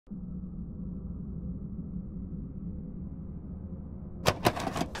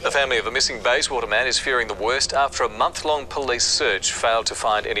The family of a missing Bayswater man is fearing the worst after a month-long police search failed to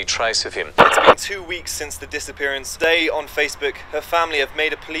find any trace of him. It's been 2 weeks since the disappearance. Today on Facebook, her family have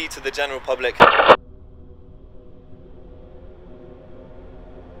made a plea to the general public.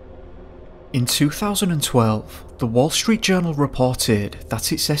 In 2012, the Wall Street Journal reported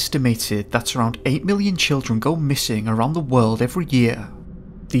that it's estimated that around 8 million children go missing around the world every year.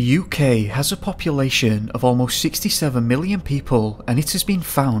 The UK has a population of almost 67 million people, and it has been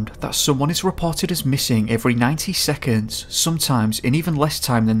found that someone is reported as missing every 90 seconds, sometimes in even less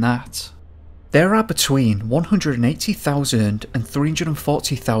time than that. There are between 180,000 and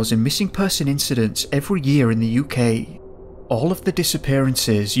 340,000 missing person incidents every year in the UK. All of the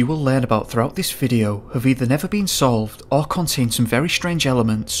disappearances you will learn about throughout this video have either never been solved or contain some very strange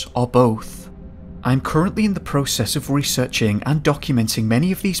elements, or both. I'm currently in the process of researching and documenting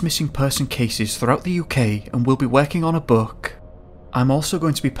many of these missing person cases throughout the UK and will be working on a book. I'm also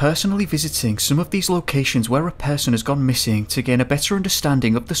going to be personally visiting some of these locations where a person has gone missing to gain a better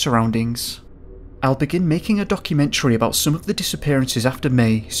understanding of the surroundings. I'll begin making a documentary about some of the disappearances after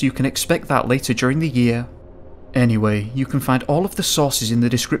May, so you can expect that later during the year. Anyway, you can find all of the sources in the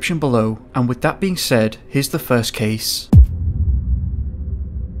description below, and with that being said, here's the first case.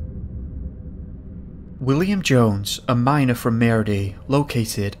 William Jones, a miner from Meardy,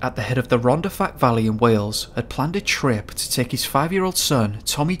 located at the head of the Rhondda Valley in Wales, had planned a trip to take his 5-year-old son,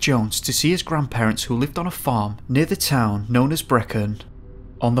 Tommy Jones, to see his grandparents who lived on a farm near the town known as Brecon.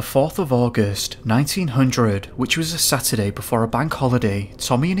 On the 4th of August, 1900, which was a Saturday before a bank holiday,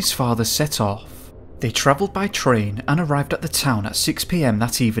 Tommy and his father set off. They travelled by train and arrived at the town at 6 PM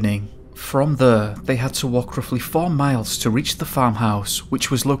that evening. From there, they had to walk roughly 4 miles to reach the farmhouse, which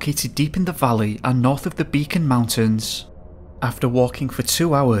was located deep in the valley and north of the Beacon Mountains. After walking for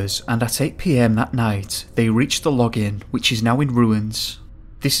 2 hours and at 8 PM that night, they reached the login, which is now in ruins.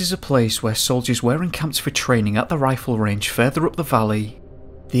 This is a place where soldiers were encamped for training at the rifle range further up the valley.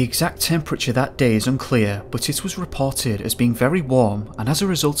 The exact temperature that day is unclear, but it was reported as being very warm, and as a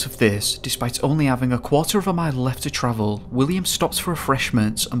result of this, despite only having a quarter of a mile left to travel, William stopped for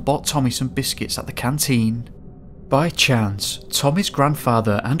refreshments and bought Tommy some biscuits at the canteen. By chance, Tommy's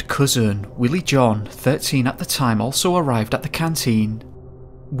grandfather and cousin, Willie John, 13 at the time, also arrived at the canteen.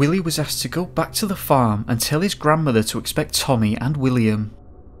 Willie was asked to go back to the farm and tell his grandmother to expect Tommy and William.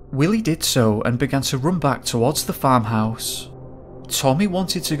 Willie did so and began to run back towards the farmhouse. Tommy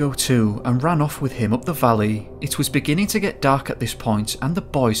wanted to go too and ran off with him up the valley. It was beginning to get dark at this point and the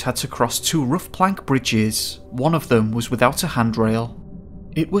boys had to cross 2 rough plank bridges. One of them was without a handrail.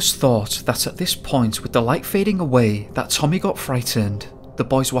 It was thought that at this point, with the light fading away, that Tommy got frightened. The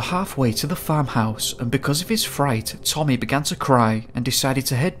boys were halfway to the farmhouse, and because of his fright, Tommy began to cry and decided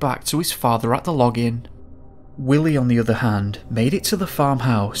to head back to his father at the login. Willie, on the other hand, made it to the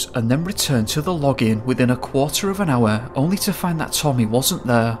farmhouse and then returned to the login within a quarter of an hour, only to find that Tommy wasn't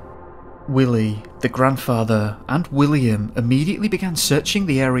there. Willie, the grandfather, and William immediately began searching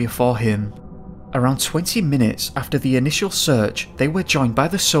the area for him. Around 20 minutes after the initial search, they were joined by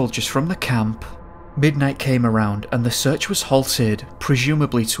the soldiers from the camp. Midnight came around and the search was halted,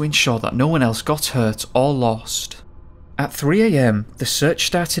 presumably to ensure that no one else got hurt or lost. At 3 AM, the search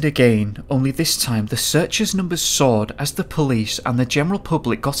started again, only this time the searchers' numbers soared as the police and the general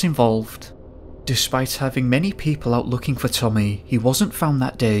public got involved. Despite having many people out looking for Tommy, he wasn't found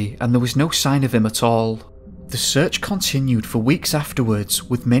that day and there was no sign of him at all. The search continued for weeks afterwards,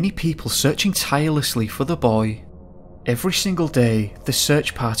 with many people searching tirelessly for the boy. Every single day, the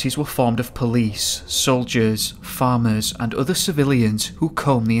search parties were formed of police, soldiers, farmers and other civilians who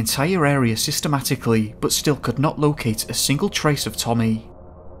combed the entire area systematically but still could not locate a single trace of Tommy.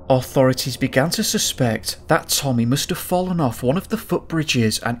 Authorities began to suspect that Tommy must have fallen off one of the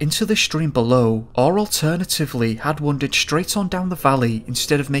footbridges and into the stream below, or alternatively had wandered straight on down the valley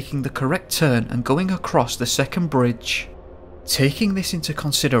instead of making the correct turn and going across the second bridge. Taking this into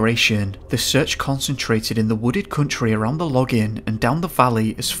consideration, the search concentrated in the wooded country around the login and down the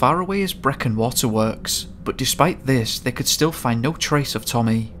valley as far away as Brecon Waterworks, but despite this, they could still find no trace of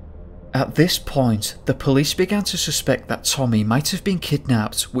Tommy. At this point, the police began to suspect that Tommy might have been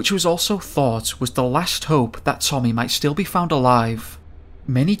kidnapped, which was also thought was the last hope that Tommy might still be found alive.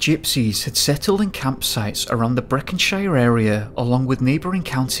 Many gypsies had settled in campsites around the Breconshire area along with neighbouring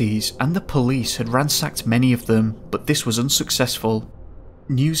counties, and the police had ransacked many of them, but this was unsuccessful.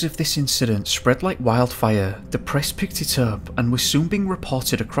 News of this incident spread like wildfire, the press picked it up and was soon being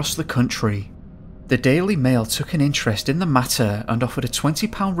reported across the country. The Daily Mail took an interest in the matter and offered a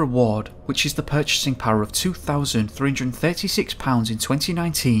 £20 reward, which is the purchasing power of £2,336 in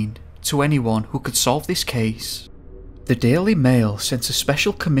 2019, to anyone who could solve this case. The Daily Mail sent a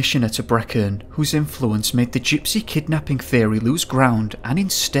special commissioner to Brecon, whose influence made the gypsy kidnapping theory lose ground, and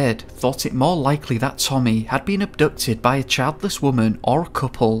instead thought it more likely that Tommy had been abducted by a childless woman or a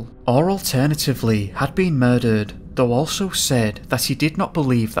couple, or alternatively had been murdered, though also said that he did not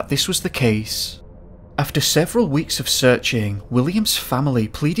believe that this was the case. After several weeks of searching, William's family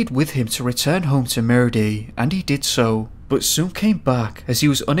pleaded with him to return home to Meredith, and he did so, but soon came back as he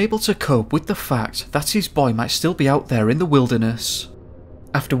was unable to cope with the fact that his boy might still be out there in the wilderness.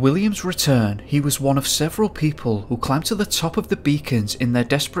 After William's return, he was one of several people who climbed to the top of the beacons in their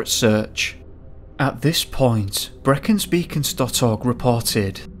desperate search. At this point, BreconsBeacons.org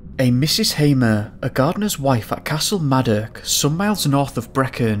reported, "A Mrs. Hamer, a gardener's wife at Castle Maddock, some miles north of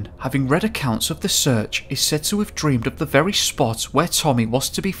Brecon, having read accounts of the search, is said to have dreamed of the very spot where Tommy was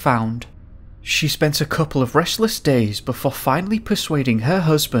to be found. She spent a couple of restless days before finally persuading her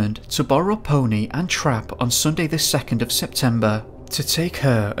husband to borrow a pony and trap on Sunday the 2nd of September, to take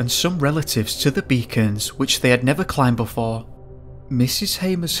her and some relatives to the beacons which they had never climbed before. Mrs.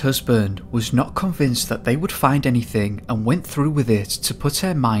 Hamer's husband was not convinced that they would find anything and went through with it to put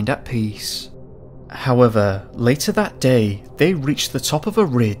her mind at peace. However, later that day, they reached the top of a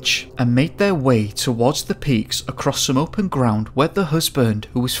ridge and made their way towards the peaks across some open ground where the husband,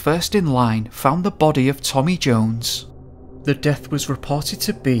 who was first in line, found the body of Tommy Jones. The death was reported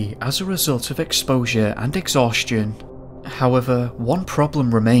to be as a result of exposure and exhaustion. However, one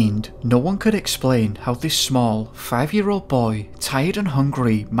problem remained. No one could explain how this small, 5-year-old boy, tired and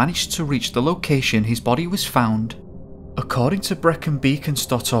hungry, managed to reach the location his body was found. According to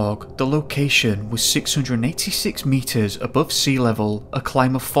BreconsBeacons.org, the location was 686 metres above sea level, a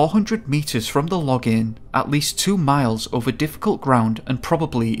climb of 400 metres from the login, at least 2 miles over difficult ground and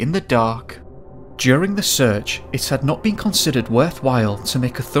probably in the dark. During the search, it had not been considered worthwhile to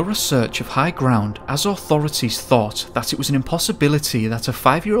make a thorough search of high ground, as authorities thought that it was an impossibility that a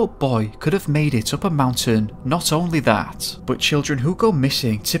 5-year-old boy could have made it up a mountain. Not only that, but children who go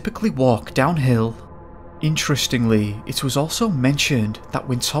missing typically walk downhill. Interestingly, it was also mentioned that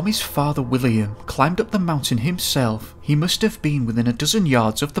when Tommy's father William climbed up the mountain himself, he must have been within a dozen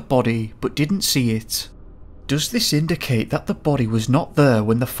yards of the body but didn't see it. Does this indicate that the body was not there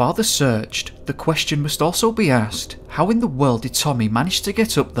when the father searched? The question must also be asked, how in the world did Tommy manage to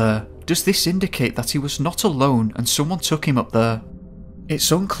get up there? Does this indicate that he was not alone and someone took him up there?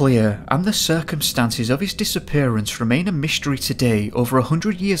 It's unclear, and the circumstances of his disappearance remain a mystery today, over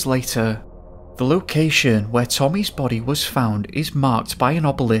 100 years later. The location where Tommy's body was found is marked by an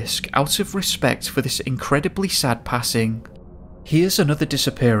obelisk out of respect for this incredibly sad passing. Here's another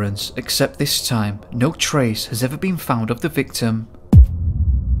disappearance, except this time, no trace has ever been found of the victim.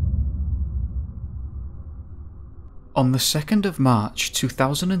 On the 2nd of March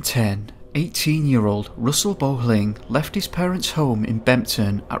 2010, 18-year-old Russell Boehling left his parents' home in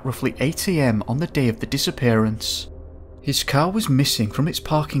Bempton at roughly 8 AM on the day of the disappearance. His car was missing from its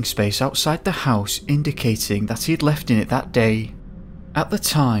parking space outside the house, indicating that he had left in it that day. At the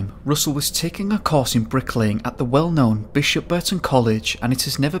time, Russell was taking a course in bricklaying at the well-known Bishop Burton College, and it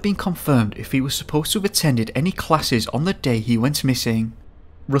has never been confirmed if he was supposed to have attended any classes on the day he went missing.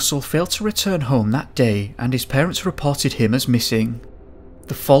 Russell failed to return home that day, and his parents reported him as missing.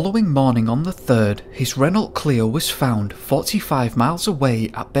 The following morning on the 3rd, his Renault Clio was found 45 miles away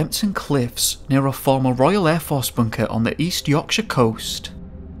at Bempton Cliffs, near a former Royal Air Force bunker on the East Yorkshire coast.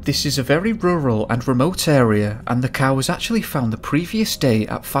 This is a very rural and remote area, and the car was actually found the previous day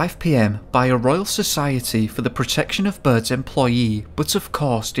at 5 PM by a Royal Society for the Protection of Birds employee, but of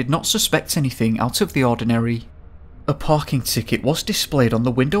course did not suspect anything out of the ordinary. A parking ticket was displayed on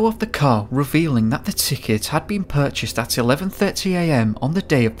the window of the car, revealing that the ticket had been purchased at 11:30 AM on the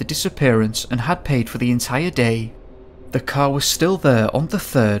day of the disappearance and had paid for the entire day. The car was still there on the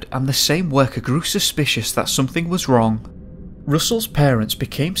 3rd, and the same worker grew suspicious that something was wrong. Russell's parents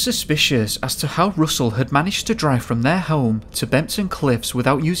became suspicious as to how Russell had managed to drive from their home to Bempton Cliffs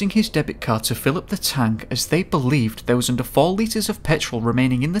without using his debit card to fill up the tank, as they believed there was under 4 litres of petrol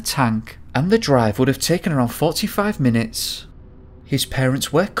remaining in the tank, and the drive would have taken around 45 minutes. His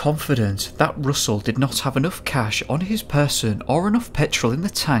parents were confident that Russell did not have enough cash on his person or enough petrol in the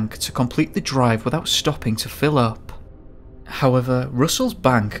tank to complete the drive without stopping to fill up. However, Russell's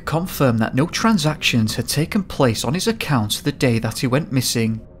bank confirmed that no transactions had taken place on his account the day that he went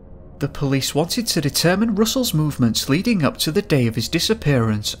missing. The police wanted to determine Russell's movements leading up to the day of his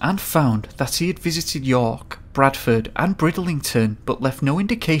disappearance and found that he had visited York, Bradford and Bridlington, but left no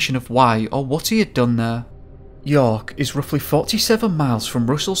indication of why or what he had done there. York is roughly 47 miles from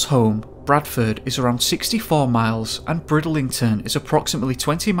Russell's home, Bradford is around 64 miles and Bridlington is approximately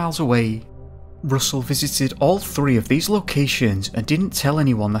 20 miles away. Russell visited all 3 of these locations and didn't tell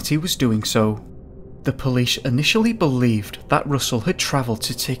anyone that he was doing so. The police initially believed that Russell had travelled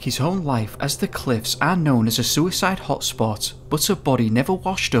to take his own life, as the cliffs are known as a suicide hotspot, but a body never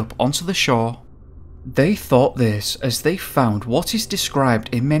washed up onto the shore. They thought this as they found what is described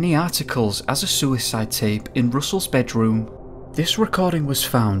in many articles as a suicide tape in Russell's bedroom. This recording was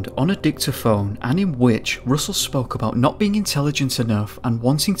found on a dictaphone, and in which Russell spoke about not being intelligent enough and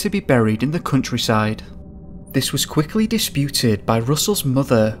wanting to be buried in the countryside. This was quickly disputed by Russell's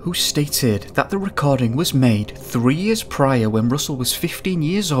mother, who stated that the recording was made 3 years prior, when Russell was 15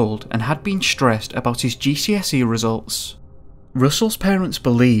 years old and had been stressed about his GCSE results. Russell's parents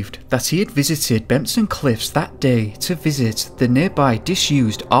believed that he had visited Bempton Cliffs that day to visit the nearby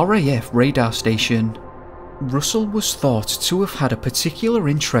disused RAF radar station. Russell was thought to have had a particular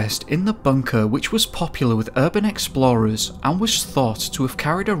interest in the bunker, which was popular with urban explorers, and was thought to have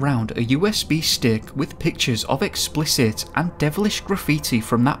carried around a USB stick with pictures of explicit and devilish graffiti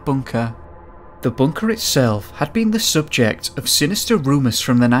from that bunker. The bunker itself had been the subject of sinister rumours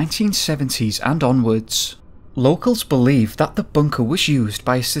from the 1970s and onwards. Locals believe that the bunker was used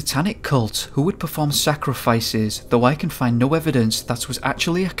by a satanic cult who would perform sacrifices, though I can find no evidence that was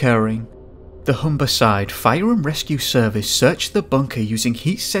actually occurring. The Humberside Fire and Rescue Service searched the bunker using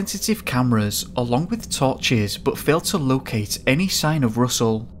heat-sensitive cameras along with torches, but failed to locate any sign of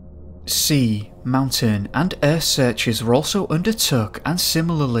Russell. Sea, mountain and air searches were also undertook, and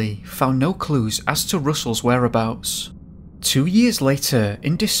similarly found no clues as to Russell's whereabouts. 2 years later,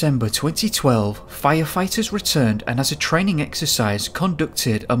 in December 2012, firefighters returned and as a training exercise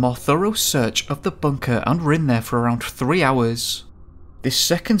conducted a more thorough search of the bunker and were in there for around 3 hours. This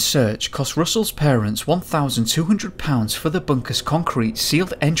second search cost Russell's parents £1,200 for the bunker's concrete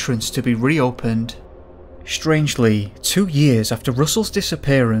sealed entrance to be reopened. Strangely, 2 years after Russell's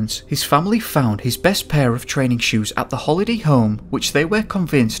disappearance, his family found his best pair of training shoes at the holiday home, which they were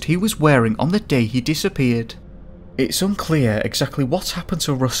convinced he was wearing on the day he disappeared. It's unclear exactly what happened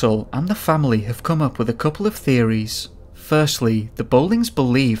to Russell, and the family have come up with a couple of theories. Firstly, the Bowlings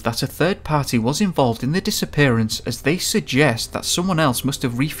believe that a third party was involved in the disappearance, as they suggest that someone else must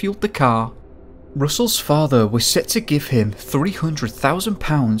have refueled the car. Russell's father was set to give him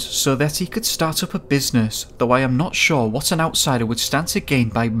 £300,000 so that he could start up a business, though I am not sure what an outsider would stand to gain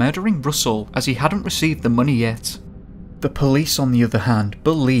by murdering Russell, as he hadn't received the money yet. The police, on the other hand,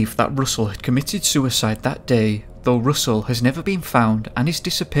 believe that Russell had committed suicide that day, though Russell has never been found and his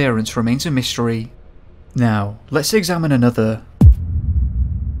disappearance remains a mystery. Now, let's examine another.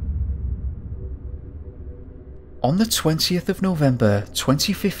 On the 20th of November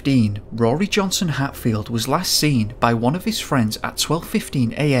 2015, Rory Johnson Hatfield was last seen by one of his friends at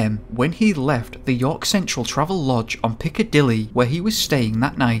 12:15 AM when he left the York Central Travel Lodge on Piccadilly, where he was staying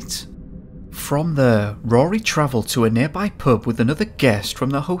that night. From there, Rory travelled to a nearby pub with another guest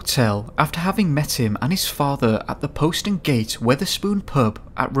from the hotel after having met him and his father at the Post and Gate Wetherspoon pub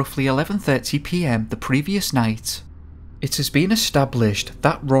at roughly 11:30 PM the previous night. It has been established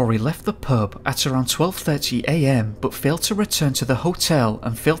that Rory left the pub at around 12:30 AM but failed to return to the hotel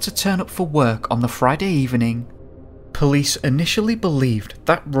and failed to turn up for work on the Friday evening. Police initially believed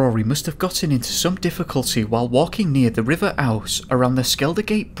that Rory must have gotten into some difficulty while walking near the River Ouse around the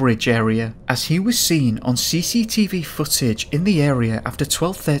Skeldergate Bridge area, as he was seen on CCTV footage in the area after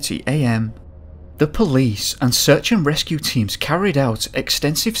 12:30 AM. The police and search and rescue teams carried out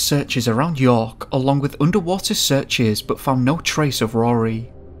extensive searches around York along with underwater searches but found no trace of Rory.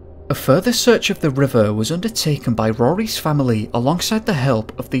 A further search of the river was undertaken by Rory's family alongside the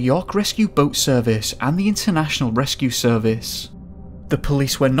help of the York Rescue Boat Service and the International Rescue Service. The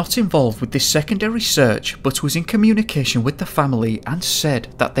police were not involved with this secondary search but was in communication with the family and said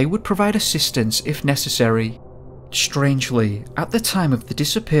that they would provide assistance if necessary. Strangely, at the time of the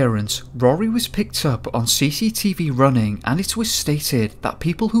disappearance, Rory was picked up on CCTV running, and it was stated that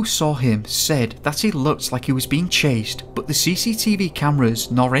people who saw him said that he looked like he was being chased, but the CCTV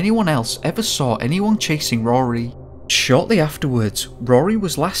cameras nor anyone else ever saw anyone chasing Rory. Shortly afterwards, Rory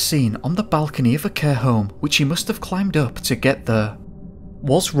was last seen on the balcony of a care home, which he must have climbed up to get there.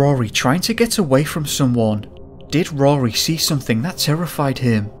 Was Rory trying to get away from someone? Did Rory see something that terrified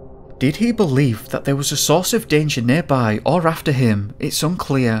him? Did he believe that there was a source of danger nearby or after him? It's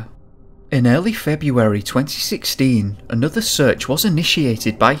unclear. In early February 2016, another search was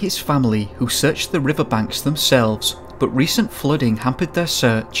initiated by his family, who searched the riverbanks themselves, but recent flooding hampered their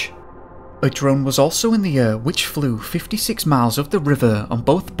search. A drone was also in the air which flew 56 miles of the river on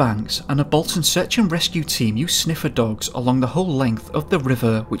both banks, and a Bolton search and rescue team used sniffer dogs along the whole length of the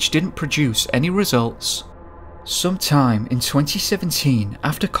river, which didn't produce any results. Sometime in 2017,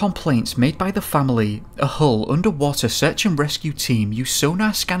 after complaints made by the family, a Hull underwater search and rescue team used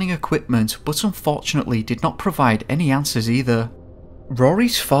sonar scanning equipment but unfortunately did not provide any answers either.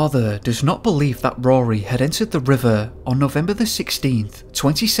 Rory's father does not believe that Rory had entered the river. On November the 16th,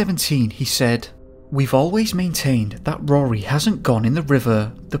 2017, he said, "We've always maintained that Rory hasn't gone in the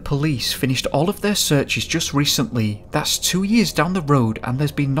river. The police finished all of their searches just recently. That's 2 years down the road and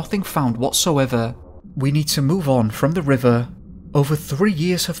there's been nothing found whatsoever. We need to move on from the river." Over 3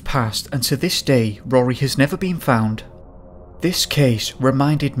 years have passed and to this day, Rory has never been found. This case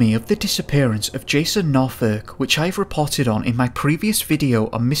reminded me of the disappearance of Jason Norfolk, which I've reported on in my previous video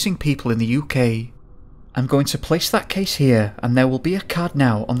on missing people in the UK. I'm going to place that case here, and there will be a card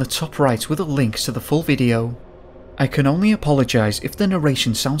now on the top right with a link to the full video. I can only apologise if the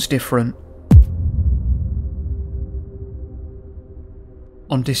narration sounds different.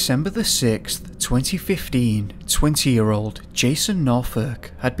 On December the 6th, 2015, 20-year-old Jason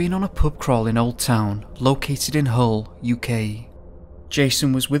Norfolk had been on a pub crawl in Old Town, located in Hull, UK.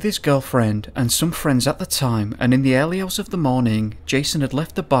 Jason was with his girlfriend and some friends at the time, and in the early hours of the morning, Jason had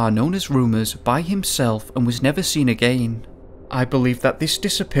left the bar known as Rumours by himself and was never seen again. I believe that this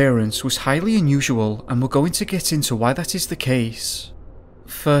disappearance was highly unusual, and we're going to get into why that is the case.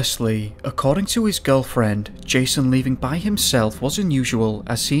 Firstly, according to his girlfriend, Jason leaving by himself was unusual,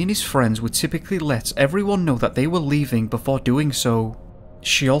 as he and his friends would typically let everyone know that they were leaving before doing so.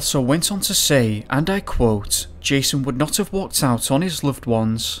 She also went on to say, and I quote, "Jason would not have walked out on his loved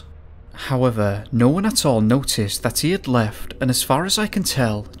ones." However, no one at all noticed that he had left, and as far as I can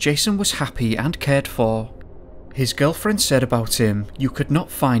tell, Jason was happy and cared for. His girlfriend said about him, "You could not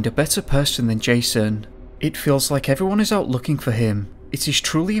find a better person than Jason. It feels like everyone is out looking for him. It is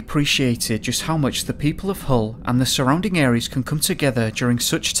truly appreciated just how much the people of Hull and the surrounding areas can come together during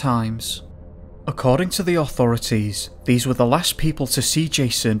such times." According to the authorities, these were the last people to see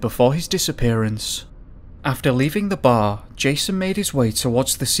Jason before his disappearance. After leaving the bar, Jason made his way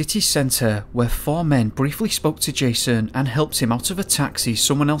towards the city centre, where 4 men briefly spoke to Jason and helped him out of a taxi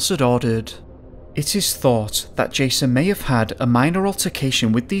someone else had ordered. It is thought that Jason may have had a minor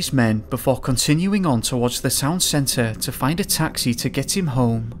altercation with these men before continuing on towards the town centre to find a taxi to get him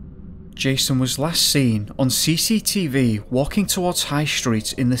home. Jason was last seen on CCTV walking towards High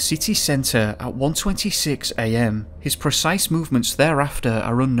Street in the city centre at 1:26 AM. His precise movements thereafter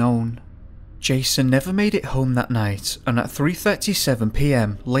are unknown. Jason never made it home that night, and at 3:37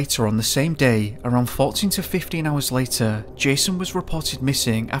 PM later on the same day, around 14 to 15 hours later, Jason was reported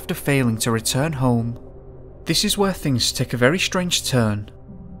missing after failing to return home. This is where things take a very strange turn.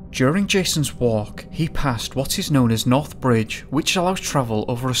 During Jason's walk, he passed what is known as North Bridge, which allows travel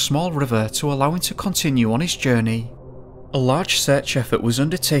over a small river to allow him to continue on his journey. A large search effort was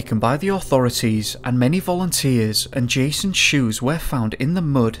undertaken by the authorities and many volunteers, and Jason's shoes were found in the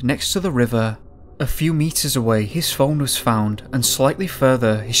mud next to the river. A few meters away, his phone was found, and slightly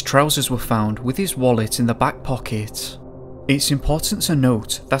further, his trousers were found with his wallet in the back pocket. It's important to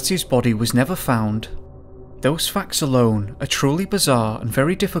note that his body was never found. Those facts alone are truly bizarre and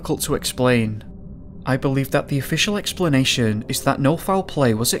very difficult to explain. I believe that the official explanation is that no foul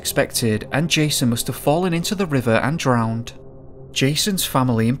play was expected and Jason must have fallen into the river and drowned. Jason's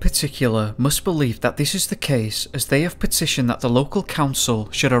family in particular must believe that this is the case, as they have petitioned that the local council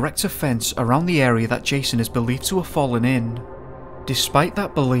should erect a fence around the area that Jason is believed to have fallen in. Despite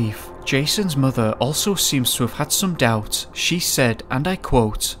that belief, Jason's mother also seems to have had some doubt. She said, and I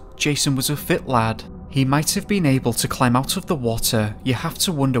quote, "Jason was a fit lad. He might have been able to climb out of the water. You have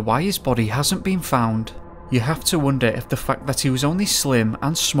to wonder why his body hasn't been found. You have to wonder if the fact that he was only slim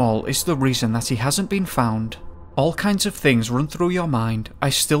and small is the reason that he hasn't been found. All kinds of things run through your mind. I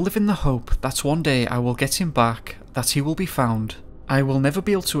still live in the hope that one day I will get him back, that he will be found. I will never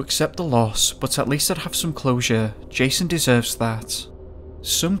be able to accept the loss, but at least I'd have some closure. Jason deserves that."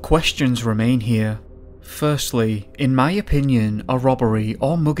 Some questions remain here. Firstly, in my opinion, a robbery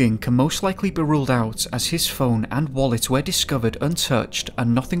or mugging can most likely be ruled out, as his phone and wallet were discovered untouched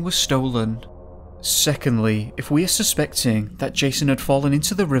and nothing was stolen. Secondly, if we are suspecting that Jason had fallen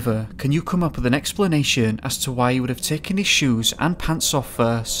into the river, can you come up with an explanation as to why he would have taken his shoes and pants off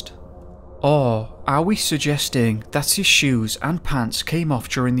first? Or are we suggesting that his shoes and pants came off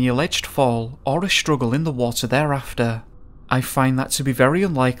during the alleged fall or a struggle in the water thereafter? I find that to be very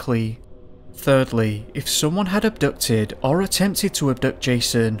unlikely. Thirdly, if someone had abducted or attempted to abduct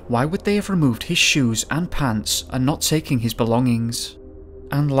Jason, why would they have removed his shoes and pants and not taking his belongings?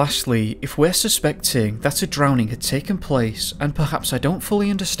 And lastly, if we're suspecting that a drowning had taken place, and perhaps I don't fully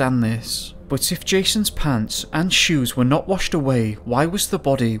understand this, But if Jason's pants and shoes were not washed away, why was the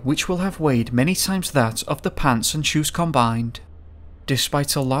body, which will have weighed many times that of the pants and shoes combined?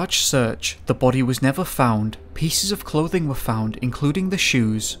 Despite a large search, the body was never found. Pieces of clothing were found, including the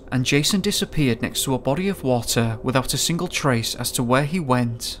shoes, and Jason disappeared next to a body of water without a single trace as to where he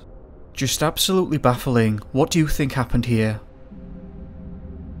went. Just absolutely baffling. What do you think happened here?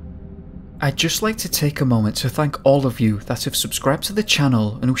 I'd just like to take a moment to thank all of you that have subscribed to the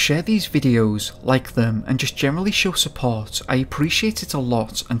channel and who share these videos, like them, and just generally show support. I appreciate it a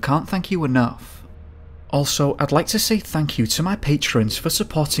lot and can't thank you enough. Also, I'd like to say thank you to my patrons for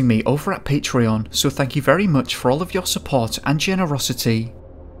supporting me over at Patreon, so thank you very much for all of your support and generosity.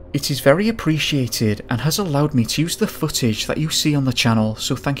 It is very appreciated and has allowed me to use the footage that you see on the channel,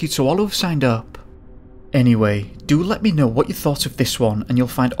 so thank you to all who have signed up. Anyway, do let me know what you thought of this one, and you'll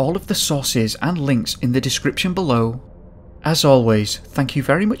find all of the sources and links in the description below. As always, thank you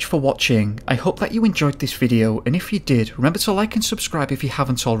very much for watching. I hope that you enjoyed this video, and if you did, remember to like and subscribe if you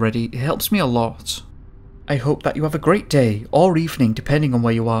haven't already, it helps me a lot. I hope that you have a great day, or evening depending on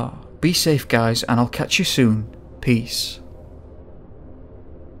where you are. Be safe guys, and I'll catch you soon. Peace.